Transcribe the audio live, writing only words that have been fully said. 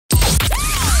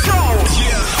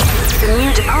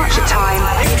departure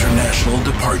time. International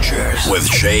departures with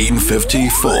Shane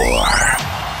 54.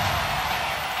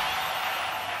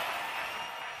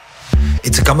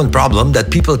 It's a common problem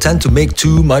that people tend to make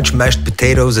too much mashed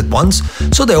potatoes at once,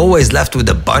 so they're always left with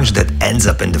a bunch that ends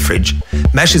up in the fridge.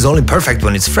 Mash is only perfect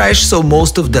when it's fresh, so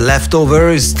most of the leftover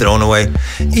is thrown away.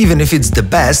 Even if it's the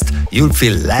best, you'll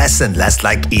feel less and less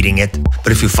like eating it.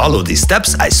 But if you follow these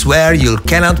steps, I swear you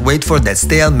cannot wait for that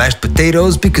stale mashed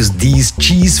potatoes, because these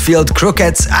cheese-filled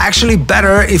croquettes are actually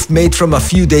better if made from a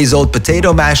few days old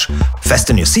potato mash.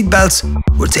 Fasten your seatbelts,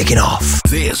 we're taking off.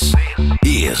 This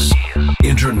is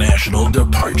International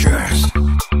Departures.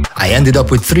 I ended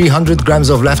up with 300 grams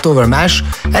of leftover mash,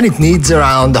 and it needs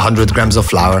around 100 grams of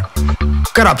flour.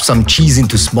 Cut up some cheese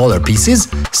into smaller pieces,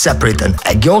 separate an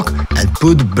egg yolk, and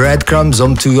put breadcrumbs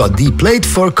onto a deep plate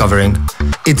for covering.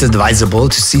 It's advisable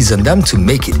to season them to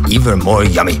make it even more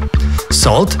yummy.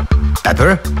 Salt,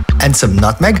 pepper, and some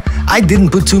nutmeg. I didn't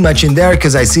put too much in there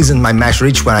because I season my mash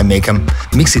rich when I make them.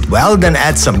 Mix it well, then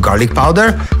add some garlic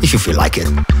powder if you feel like it.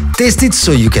 Taste it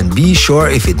so you can be sure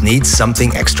if it needs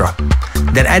something extra.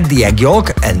 Then add the egg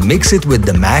yolk and mix it with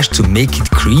the mash to make it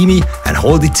creamy and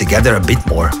hold it together a bit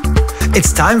more.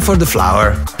 It's time for the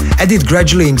flour. Add it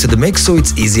gradually into the mix so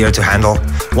it's easier to handle.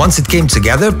 Once it came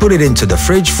together, put it into the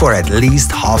fridge for at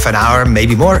least half an hour,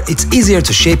 maybe more. It's easier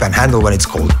to shape and handle when it's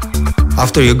cold.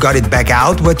 After you got it back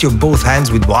out, wet your both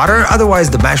hands with water, otherwise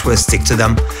the mash will stick to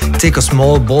them. Take a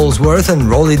small bowl's worth and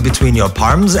roll it between your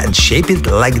palms and shape it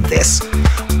like this.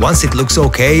 Once it looks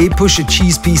okay, push a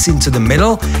cheese piece into the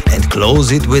middle and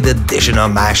close it with additional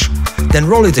mash. Then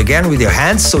roll it again with your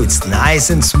hands so it's nice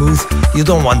and smooth. You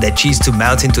don't want that cheese to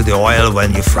melt into the oil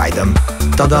when you fry them.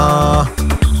 Ta-da!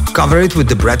 Cover it with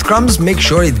the breadcrumbs, make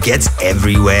sure it gets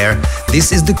everywhere.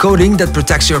 This is the coating that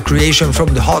protects your creation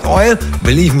from the hot oil.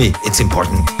 Believe me, it's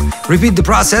important. Repeat the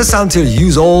process until you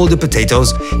use all the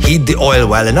potatoes. Heat the oil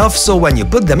well enough so when you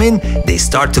put them in, they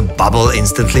start to bubble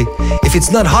instantly. If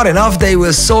it's not hot enough, they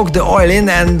will soak the oil in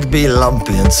and be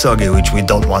lumpy and soggy, which we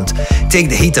don't want. Take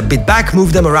the heat a bit back,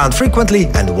 move them around frequently,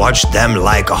 and watch them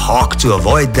like a hawk to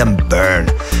avoid them burn.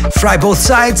 Fry both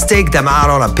sides, take them out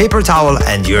on a paper towel,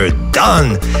 and you're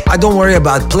done. I don't worry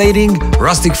about plating.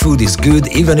 Rustic food is good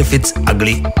even if it's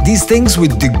ugly. These things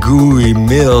with the gooey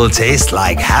middle taste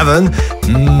like heaven.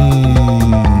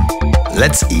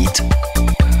 Let's eat.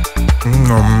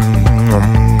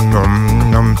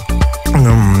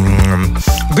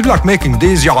 Good luck making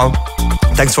these, y'all.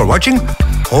 Thanks for watching.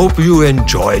 Hope you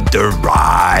enjoyed the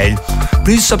ride.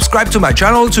 Please subscribe to my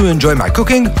channel to enjoy my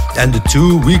cooking and the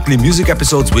 2 weekly music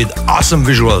episodes with awesome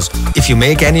visuals. If you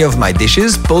make any of my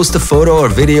dishes, post a photo or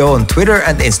video on Twitter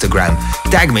and Instagram.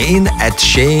 Tag me in at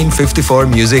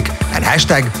Shane54music and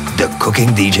hashtag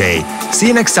 #TheCookingDJ. See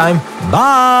you next time.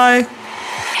 Bye!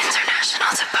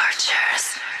 International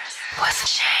Departures with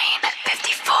Shane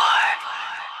 54.